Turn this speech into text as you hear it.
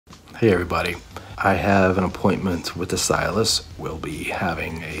Hey everybody, I have an appointment with the stylist. We'll be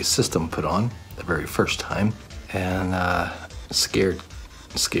having a system put on the very first time, and scared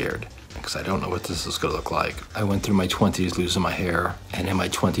because I don't know what this is gonna look like. I went through my 20s losing my hair, and in my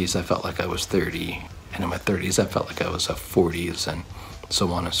 20s I felt like I was 30, and in my 30s I felt like I was 40s, and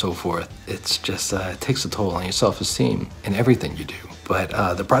so on and so forth. It's just, it takes a toll on your self-esteem in everything you do.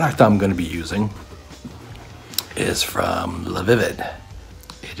 But the product I'm gonna be using is from LaVivid.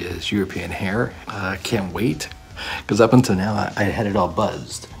 It is European hair. Can't wait, because up until now I had it all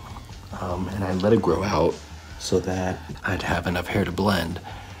buzzed, and I let it grow out so that I'd have enough hair to blend.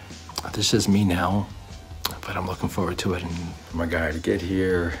 This is me now, but I'm looking forward to it and for my guy to get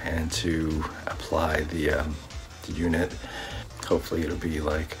here and to apply the unit. Hopefully it'll be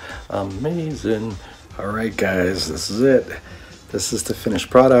like amazing. All right guys, this is it. This is the finished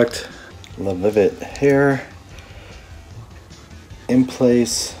product. LaVivid hair in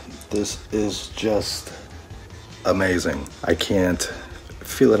place. This is just amazing. I can't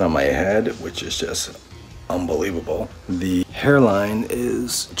feel it on my head, which is just unbelievable. The hairline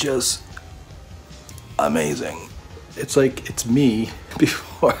is just amazing. It's like it's me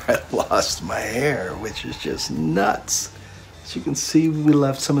before I lost my hair, which is just nuts. As you can see, we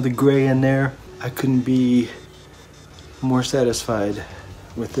left some of the gray in there. I couldn't be more satisfied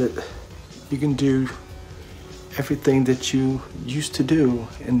with it. You can do everything that you used to do,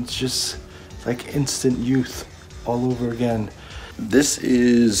 and it's just like instant youth all over again. This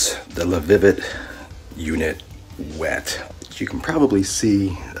is the LaVivid unit wet. You can probably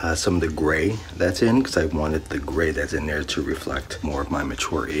see some of the gray that's in, because I wanted the gray that's in there to reflect more of my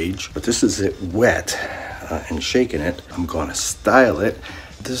mature age. But this is it wet and shaking it. I'm gonna style it.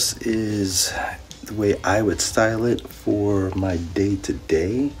 This is the way I would style it for my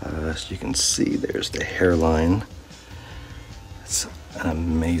day-to-day. As you can see, there's the hairline. It's an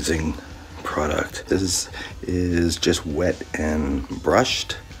amazing product. This is just wet and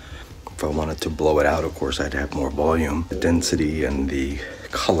brushed. If I wanted to blow it out, of course, I'd have more volume. The density and the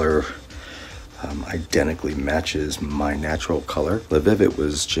color identically matches my natural color. LaVivid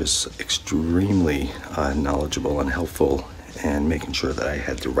was just extremely knowledgeable and helpful in making sure that I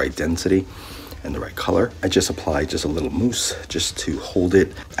had the right density and the right color. I just applied just a little mousse just to hold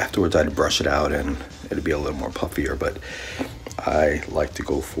it. Afterwards, I'd brush it out and it'd be a little more puffier, but I like to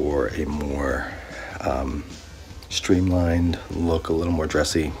go for a more streamlined look, a little more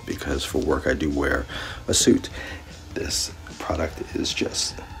dressy, because for work I do wear a suit. This product is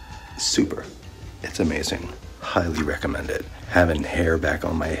just super. It's amazing. Highly recommend it. Having hair back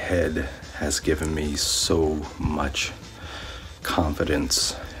on my head has given me so much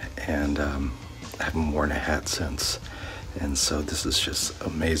confidence, and I haven't worn a hat since, and so this is just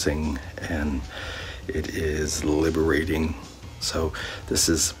amazing, and it is liberating. So this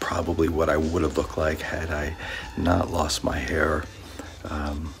is probably what I would have looked like had I not lost my hair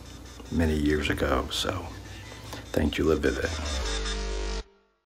many years ago. So thank you, LaVivid.